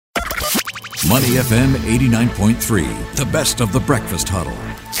Money FM 89.3, the best of the breakfast huddle.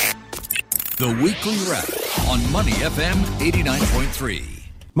 The weekly wrap on Money FM 89.3.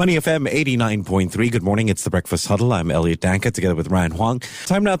 Money FM 89.3. Good morning. It's the Breakfast Huddle. I'm Elliot Danker together with Ryan Huang.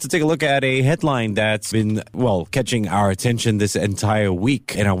 Time now to take a look at a headline that's been, catching our attention this entire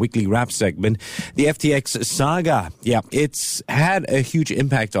week in our weekly wrap segment. The FTX saga. Yeah, it's had a huge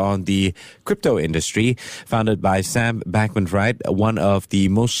impact on the crypto industry. Founded by Sam Bankman-Fried, one of the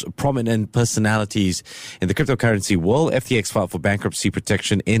most prominent personalities in the cryptocurrency world. FTX filed for bankruptcy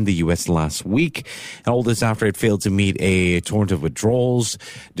protection in the US last week. And all this after it failed to meet a torrent of withdrawals,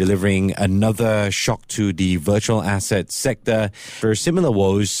 delivering another shock to the virtual asset sector. For similar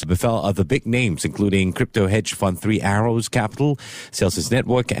woes befell other big names, including crypto hedge fund Three Arrows Capital, Celsius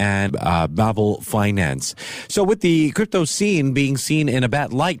Network, and Babel Finance. So with the crypto scene being seen in a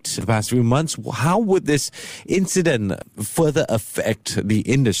bad light the past few months, how would this incident further affect the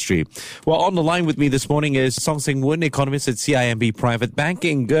industry? Well, on the line with me this morning is Song Seng Woon, economist at CIMB Private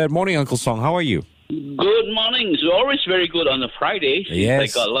Banking. Good morning, Uncle Song. How are you? Good morning. It's always very good on a Friday. Yes. I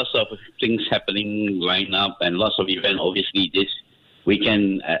got lots of things happening lined up and lots of events, obviously, this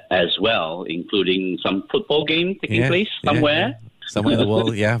weekend as well, including some football game taking place somewhere. Somewhere in the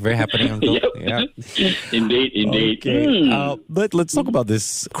world, very happening, Uncle. Yep. Yeah. Indeed. Okay. But let's talk about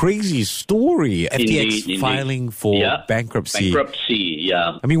this crazy story. FTX filing for bankruptcy.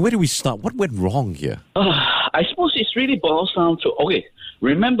 Yeah. I mean, where do we start? What went wrong here? I suppose it really boils down to,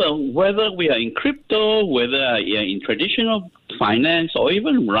 remember, whether we are in crypto, whether we are in traditional finance, or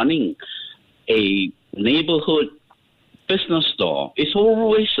even running a neighborhood business store, it's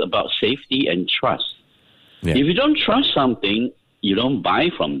always about safety and trust. Yeah. If you don't trust something, you don't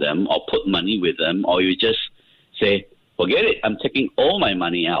buy from them or put money with them, or you just say, forget it, I'm taking all my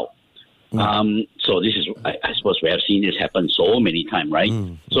money out. So this is, I suppose we have seen this happen so many times, right?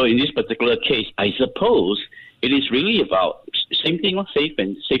 So in this particular case, I suppose it is really about same thing of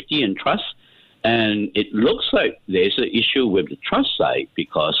safety and trust. And it looks like there's an issue with the trust side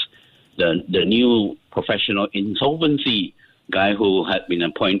because the new professional insolvency guy who had been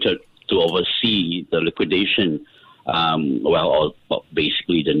appointed to oversee the liquidation, or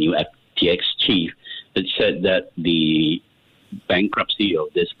basically the new FTX chief, had said that the bankruptcy of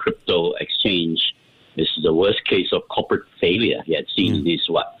this crypto exchange is the worst case of corporate failure he had seen in these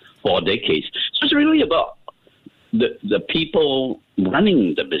 4 decades. So it's really about the people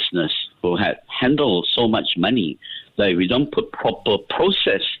running the business who had handled so much money that if we don't put proper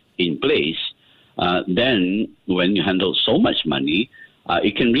process in place, then when you handle so much money,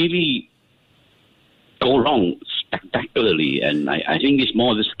 it can really go wrong spectacularly. And I think it's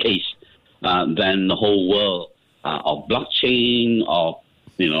more this case than the whole world of blockchain or,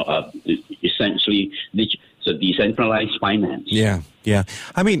 essentially so decentralized finance. Yeah.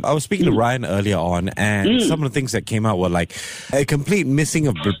 I mean, I was speaking to Ryan earlier on, and some of the things that came out were like a complete missing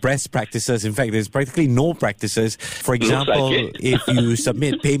of best practices. In fact, there's practically no practices. For example, if you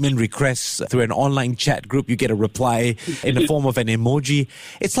submit payment requests through an online chat group, you get a reply in the form of an emoji.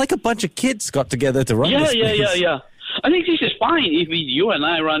 It's like a bunch of kids got together to run this place. Yeah. I think this is fine if you and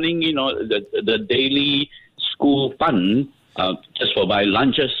I running, the daily school fund, just for buy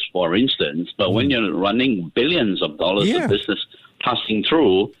lunches, for instance. But when you're running billions of dollars of business passing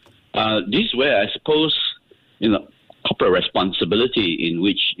through, this is where I suppose, corporate responsibility in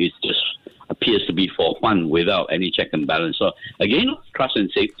which it just appears to be for fun without any check and balance. So again, trust and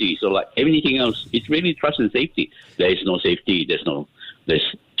safety. So like everything else, it's really trust and safety. There is no safety.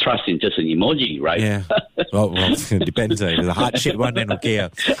 There's trust in just an emoji, right? Yeah. Well, it depends. There's a hard shit one, then okay.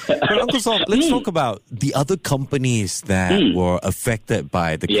 But Uncle Song, let's talk about the other companies that were affected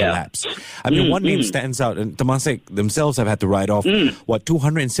by the collapse. I mean, one name stands out, and Temasek themselves have had to write off,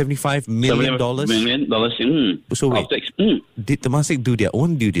 $275 million? So wait, did Temasek do their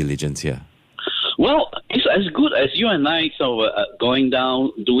own due diligence here? Well, it's as good as you and I going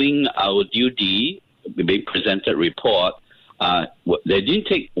down, doing our duty, being presented report. They didn't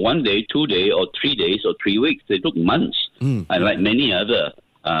take 1 day, 2 days, or 3 days, or 3 weeks. They took months. And like many other,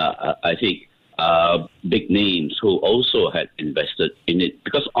 I think, big names who also had invested in it.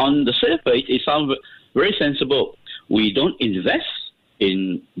 Because on the surface, it sounds very sensible. We don't invest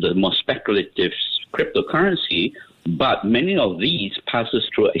in the more speculative cryptocurrency, but many of these passes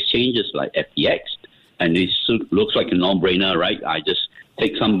through exchanges like FTX. And it looks like a no-brainer, right? I just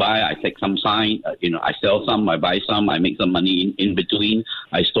take some buy, I take some sign, I sell some, I buy some, I make some money in between,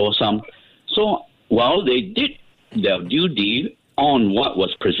 I store some. So while they did their duty on what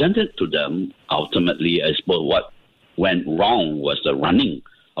was presented to them, ultimately, I suppose what went wrong was the running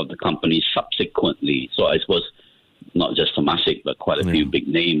of the company subsequently. So I suppose not just Temasek, but quite a few big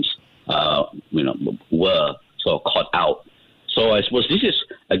names were sort of caught out. So I suppose this is,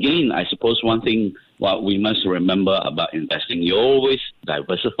 again, one thing what we must remember about investing. You always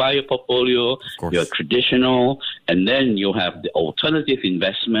diversify your portfolio, your traditional, and then you have the alternative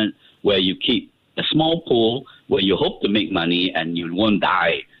investment where you keep a small pool where you hope to make money and you won't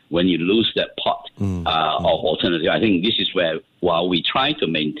die when you lose that pot of alternative. I think this is where, while we try to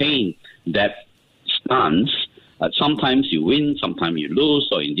maintain that stance, sometimes you win, sometimes you lose.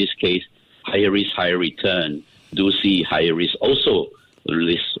 So in this case, higher risk, higher return. Do see higher risk, also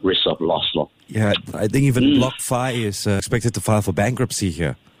risk of loss. Yeah, I think even BlockFi is expected to file for bankruptcy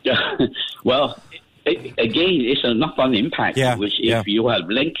here. Yeah, well, again, it's a knock-on impact, if you have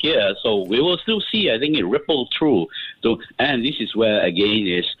link here. So we will still see, I think, it ripple through. So, and this is where, again,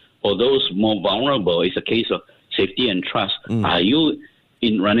 is for those more vulnerable, it's a case of safety and trust. Are you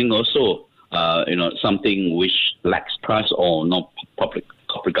in running also, something which lacks trust or no corporate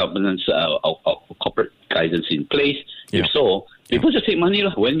governance or corporate guidance in place? If so, people just take money.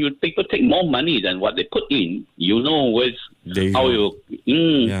 When people take more money than what they put in,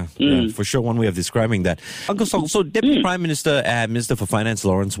 for sure, one way of describing that. Uncle Song, so Deputy Prime Minister and Minister for Finance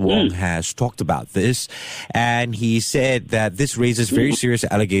Lawrence Wong has talked about this, and he said that this raises very serious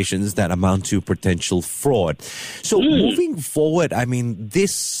allegations that amount to potential fraud. So moving forward, I mean,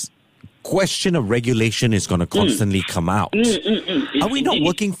 this question of regulation is going to constantly come out. Are we not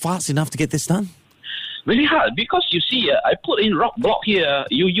working fast enough to get this done? Very hard, because you see, I put in rock block here,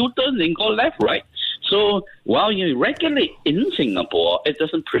 you U-turn and go left, right? So while you regulate in Singapore, it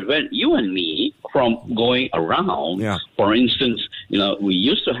doesn't prevent you and me from going around. For instance, we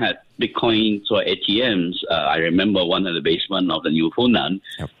used to have Bitcoin or ATMs. I remember one in the basement of the New Funan.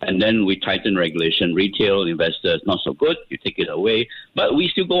 And then we tightened regulation. Retail investors, not so good. You take it away. But we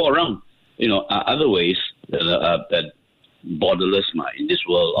still go around. Other ways borderless in this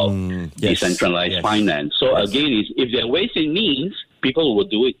world of decentralized finance. So again, if there are ways and means, people will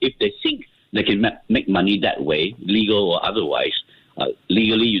do it if they think they can make money that way, legal or otherwise.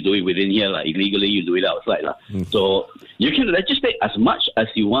 Legally, you do it within here. Illegally, you do it outside. So you can legislate as much as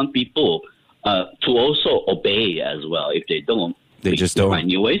you want people to also obey as well. If they don't, they just don't find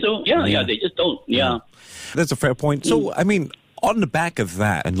new ways. So they just don't. That's a fair point. So I mean, on the back of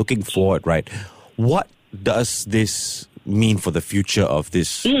that and looking forward, right, what does this mean for the future of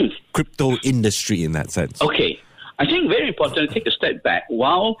this crypto industry in that sense? Okay. I think very important to take a step back.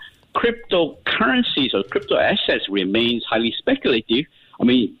 While cryptocurrencies or crypto assets remains highly speculative, I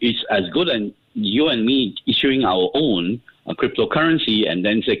mean, it's as good as you and me issuing our own cryptocurrency and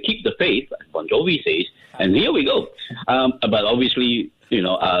then say, keep the faith, as Bon Jovi says, and here we go. But obviously,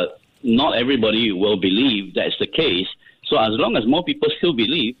 not everybody will believe that's the case. So as long as more people still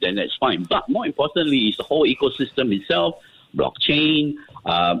believe, then that's fine. But more importantly is the whole ecosystem itself, blockchain,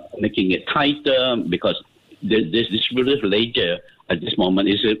 making it tighter, because this distributed ledger at this moment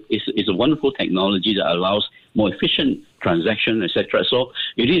is a wonderful technology that allows more efficient transaction, etc. So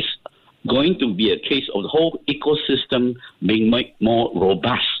it is going to be a case of the whole ecosystem being made more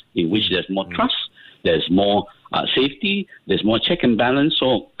robust, in which there's more trust, there's more safety, there's more check and balance.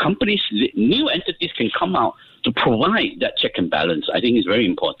 So companies, new entities can come out to provide that check and balance. I think it's very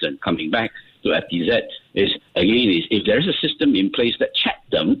important. Coming back to FTZ is if there's a system in place that check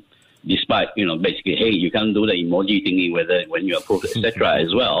them, despite, basically, hey, you can't do the emoji thingy when you approve, etc.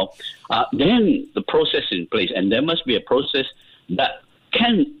 as well, then the process in place. And there must be a process that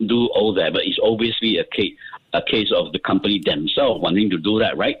can do all that, but it's obviously a case of the company themselves wanting to do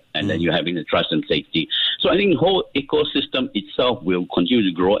that, right? And then you're having the trust and safety. So I think the whole ecosystem itself will continue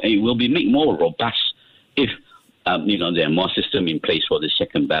to grow, and it will be made more robust if there are more systems in place for the check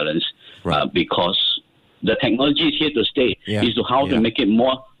and balance, because the technology is here to stay. Is to how to make it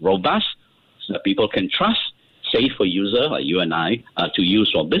more robust so that people can trust, safe for user like you and I to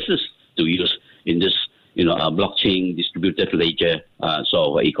use, for business to use in this blockchain distributed ledger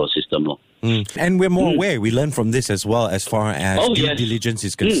sort of ecosystem. And we're more aware. We learn from this as well as far as due diligence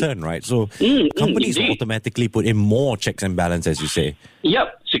is concerned, right? So companies automatically put in more checks and balance, as you say.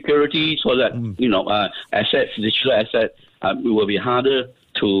 Yep, security so that assets, digital assets, will be harder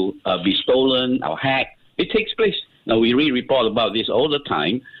to be stolen or hacked. It takes place. Now we report about this all the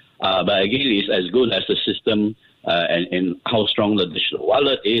time, but again, it's as good as the system and how strong the digital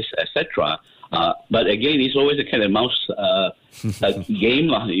wallet is, etc. But again, it's always a cat and mouse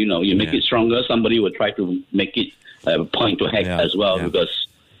game. You make it stronger, somebody will try to make it a point to hack as well. Because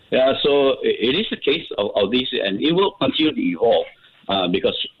so it is a case of this, and it will continue to evolve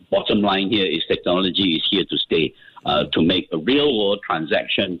because bottom line here is technology is here to stay to make a real world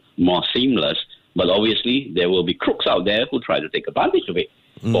transaction more seamless. But obviously, there will be crooks out there who try to take advantage of it.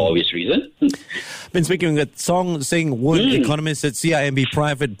 for obvious reason. Been speaking with Song Sing Woon, economist at CIMB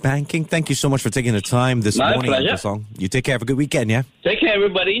Private Banking. Thank you so much for taking the time this My morning, pleasure. Song. You take care. Have a good weekend, yeah? Take care,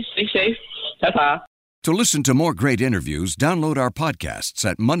 everybody. Stay safe. Ta-ta. To listen to more great interviews, download our podcasts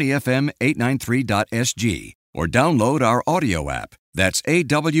at moneyfm893.sg or download our audio app. That's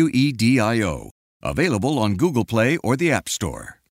AWEDIO. Available on Google Play or the App Store.